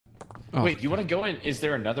Oh, Wait, you want to go in? Is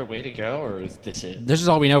there another way to go, or is this it? this is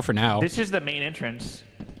all we know for now. This is the main entrance.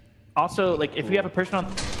 Also, like, if you have a person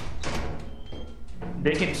on,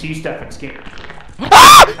 they can see stuff and scan.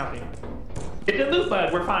 It's a loot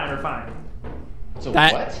bug. We're fine. We're fine. So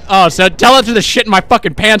That, what? oh, so tell it to the shit in my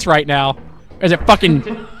fucking pants right now. Is it fucking...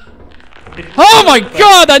 Oh my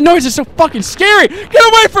god, that noise is so fucking scary! Get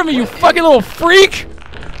away from me, you fucking little freak!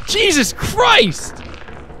 Jesus Christ!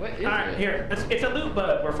 What is Alright, it? here. It's a loot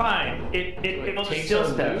bug. We're fine. It will takes steal our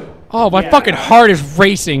stuff. loot? Oh, my Yeah. fucking heart is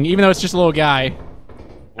racing, even though it's just a little guy. What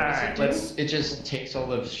does Alright, it do? let's. It just takes all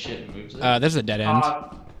the shit and moves it. This is a dead end.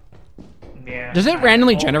 Yeah. Does it alright,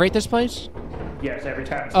 randomly well, generate this place? Yes, every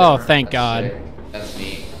time. it's Oh, different. thank That's god. sick. That's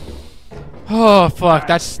neat. Oh, fuck, Alright,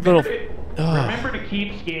 that's little... Remember to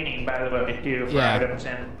keep scanning, by the way, too, for Yeah. items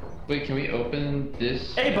and. Wait, can we open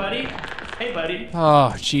this? Hey, buddy. Hey, buddy.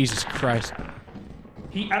 Oh, Jesus Christ.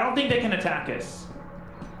 I don't think they can attack us.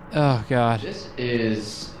 Oh, god. This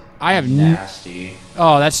is I have nasty.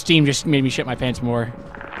 Oh, that steam just made me shit my pants more.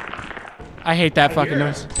 I hate that fucking hear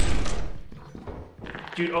noise.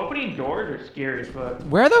 Dude, opening doors are scary as fuck.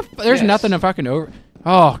 Where the there's Yes. nothing to fucking over...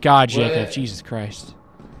 Oh, god, Jacob. What? Jesus Christ.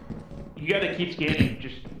 You gotta keep scanning.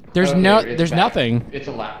 Just. There's Okay, it's there's back. nothing. It's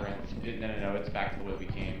a labyrinth. No, it's back to the way we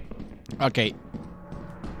came. Okay,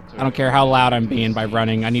 So I don't care how loud I'm being by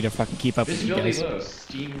running. I need to fucking keep up with you Visibility guys. low.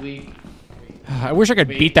 Steam leak. I wish I could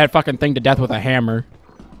beat that fucking thing to death with a hammer.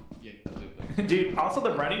 Yeah, loop. Dude, also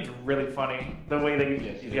the running's really funny. The way they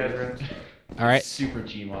Yes, these it guys is. run. All right. Super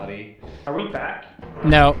Gmoddy. Are we back?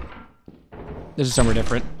 No. This is somewhere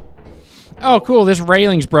different. Oh, cool. This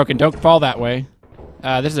railing's broken. Don't fall that way.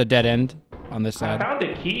 This is a dead end on this I side. found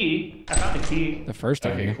the key. I found the key. The first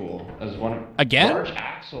time. Okay, cool. That was one. Again? Large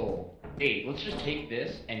axle. Hey, let's just take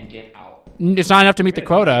this and get out. It's not enough to meet the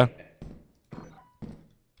quota.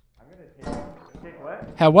 Take what?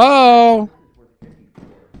 Hello?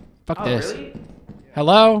 Fuck Oh, this. really?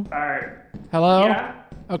 Hello? Alright. Hello? Yeah?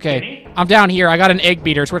 Okay. Kenny? I'm down here. I got an egg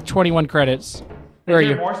beater. It's worth 21 credits. Where are Is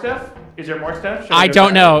there you? more stuff? Is there more stuff? Should I go don't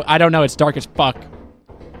back? know. I don't know. It's dark as fuck.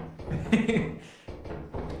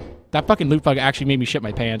 That fucking loot bug actually made me shit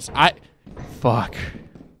my pants. Fuck.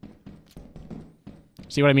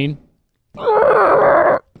 See what I mean?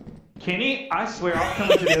 Kenny, I swear I'll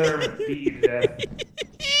come into the other room and beat you to death.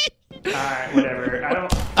 Alright, whatever.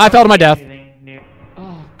 I fell to my death. Anything new.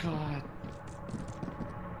 Oh god.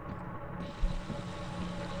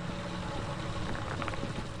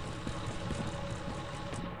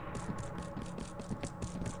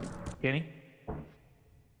 Kenny?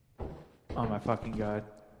 Oh my fucking god.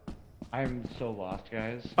 I'm so lost,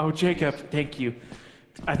 guys. Oh, Jacob, thank you.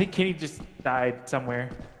 I think Kenny just died somewhere.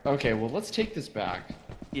 Okay, well let's take this back.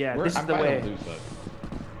 Yeah, Where- this is I'm the by way. loot book.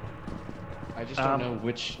 I just don't know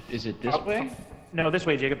which. Is it this way? No, this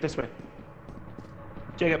way, Jacob, this way.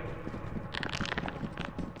 Jacob.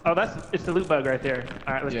 Oh, it's the loot bug right there.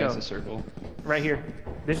 All right, let's Yeah, go. it's a circle. Right here.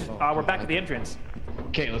 This is. Oh, We're back God. at the entrance.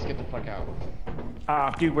 Okay, let's get the fuck out.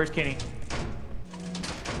 Dude, where's Kenny?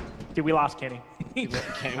 Dude, we lost Kenny. Can't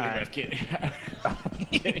Alright. Kenny.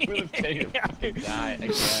 Can't believe Kenny die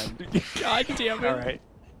again. God damn All right,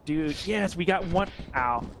 dude. Yes, we got one. Ow.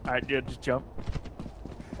 All right, dude, just jump.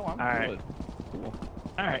 Oh, I'm Alright. good. Cool.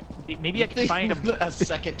 All right, maybe I can find him. a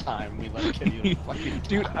second time we let Kenny fucking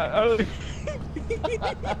Dude, How did he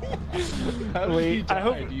wait. I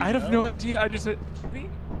hope. die? Do you I have know? no idea. I just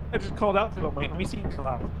called out to him. Wait, let me see him come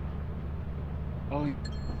out. Oh,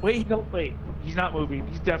 Wait, no, wait. He's not moving.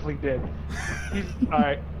 He's definitely dead. He's all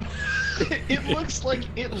right. it looks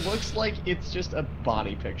like it's just a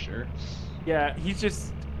body picture. Yeah, he's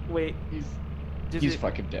just. Wait. He's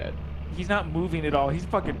fucking dead. He's not moving at all. He's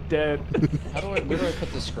fucking dead. Where do I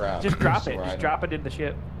put the scrap? Just drop it. So I Just don't- drop it in the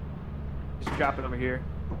ship. Just drop it over here.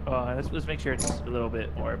 Let's make sure it's a little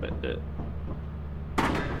bit more, but.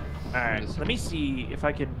 All right. Let me see if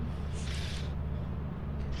I can.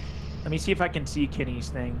 Let me see if I can see Kenny's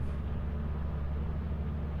thing.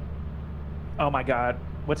 Oh my God!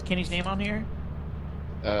 What's Kenny's name on here?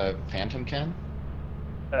 Phantom Ken?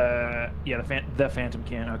 Yeah, the Phantom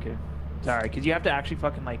Can. Okay. Sorry, because you have to actually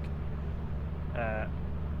fucking like.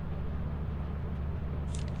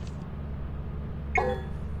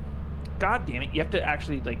 God damn it! You have to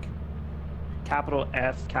actually like. Capital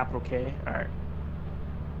F, capital K. All right.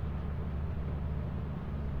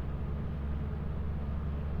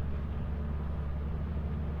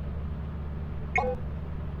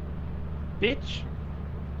 Bitch.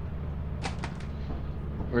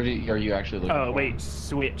 Are you actually looking Oh for wait, him?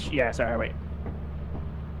 switch. Yeah, sorry. Wait.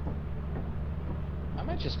 I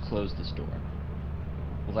might just close this door.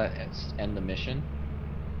 Will that end the mission?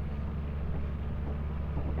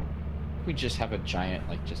 We just have a giant,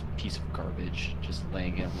 like, just piece of garbage just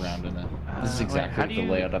laying it around in it. This is wait, exactly how do the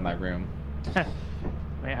you- layout of my room.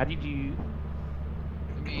 Wait, how did you?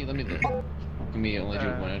 Let me look. Let me only do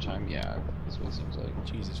it one at a time. Yeah, that's what it seems like.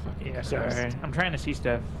 Jesus fucking Yeah, Christ. sorry. I'm trying to see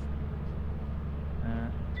stuff.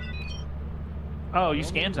 Oh, you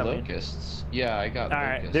scanned something. Locusts. Yeah, I got All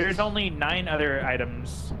right. locusts. There's only 9 other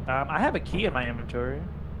items. I have a key in my inventory.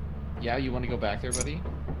 Yeah, you want to go back there, buddy?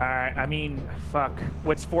 All right. I mean, fuck.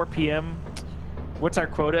 What's 4 p.m.? What's our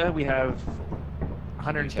quota? We have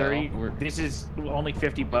 130. tell? We're- This is only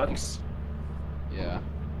 $50. Yeah.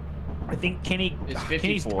 I think Kenny. It's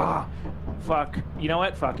Kenny's, 54. fuck. You know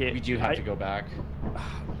what? Fuck it. We do have to go back.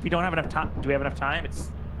 We don't have enough time. Do we have enough time? It's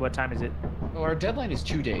what time is it? Oh, our deadline is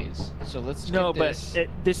 2 days, so let's No, get but this.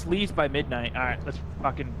 this leaves by midnight. All right,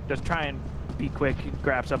 let's try and be quick and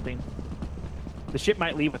grab something. The ship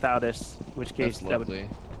might leave without us, in which case That's that would. lovely.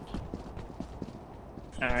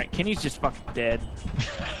 All right, Kenny's just fucking dead.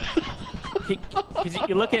 Because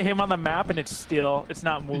you look at him on the map and it's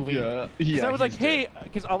not moving. Yeah, So I was like, he's hey, dead.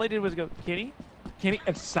 because all I did was go, Kenny,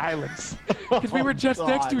 and silence. Because we were just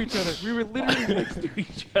next to each other. We were literally next to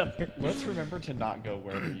each other. Let's remember to not go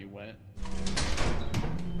wherever you went.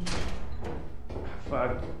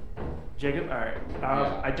 Fuck. Jacob, all right.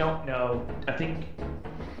 Yeah. I don't know. I think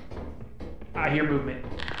I hear movement.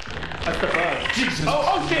 That's the bug. Jesus.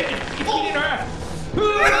 Oh shit! It's eating our ass.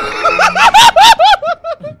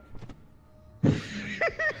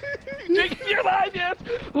 Jacob, you're alive, yes.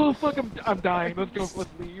 Oh fuck! I'm dying. Let's go. Let's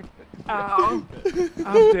leave. Ow!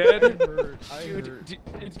 I'm dead.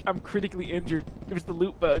 I'm critically injured. It was the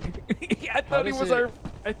loot bug. I thought he does was it-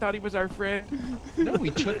 I thought he was our friend. No, we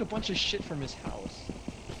took a bunch of shit from his house.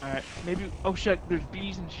 Alright, maybe. Oh shit, there's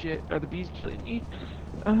bees and shit. Are the bees killing me?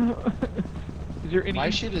 Is there any. My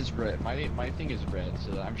shit is red. My thing is red,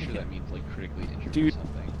 so I'm sure that means like critically injured Dude. or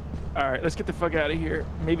something. Alright, let's get the fuck out of here.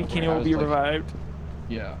 Maybe Kenny I will was be like- revived.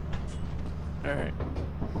 Yeah. Alright.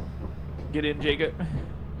 Get in, Jacob.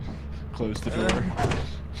 Close the door.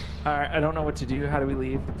 Alright, I don't know what to do. How do we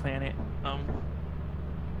leave the planet?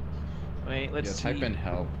 Wait, let's Yeah, see. type in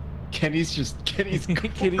help. Kenny's Kenny's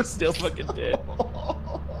still fucking dead.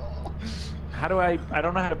 How do I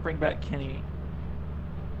don't know how to bring back Kenny.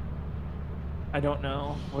 I don't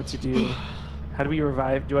know what to do. How do we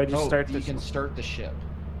revive? Do I just start you this? can start the ship.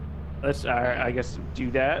 Let's I guess do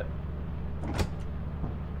that.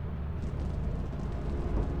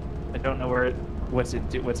 I don't know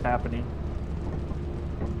what's happening.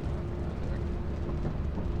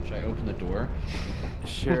 Should I open the door?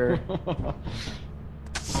 Sure.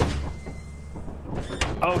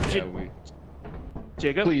 Oh, Yeah,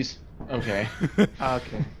 Jacob. Please. Okay.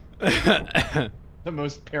 Okay. The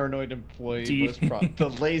most paranoid employee, Do you- the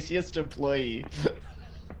laziest employee.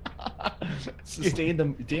 Sustain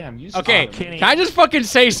them. Damn, you. Okay, Kenny. can I just fucking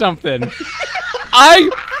say something? I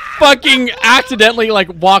fucking accidentally like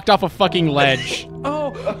walked off a fucking ledge.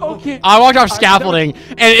 Oh, okay. I walked off scaffolding,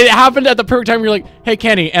 and it happened at the perfect time. You're like, "Hey,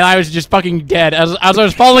 Kenny," and I was just fucking dead. As I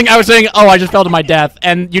was falling, I was saying, "Oh, I just fell to my death,"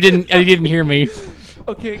 and you didn't hear me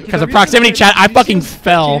Okay. because of proximity chat. I fucking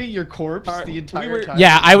fell. Kenny, your corpse the entire time.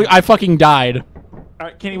 Yeah, I fucking died.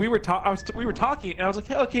 Kenny, we were talking, and I was like,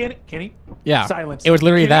 "Hey, Kenny, Kenny." Yeah, Silence. it was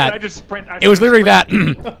literally Kenny, that. I just sprint. It was literally that.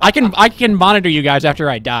 I can monitor you guys after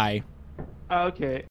I die. Okay.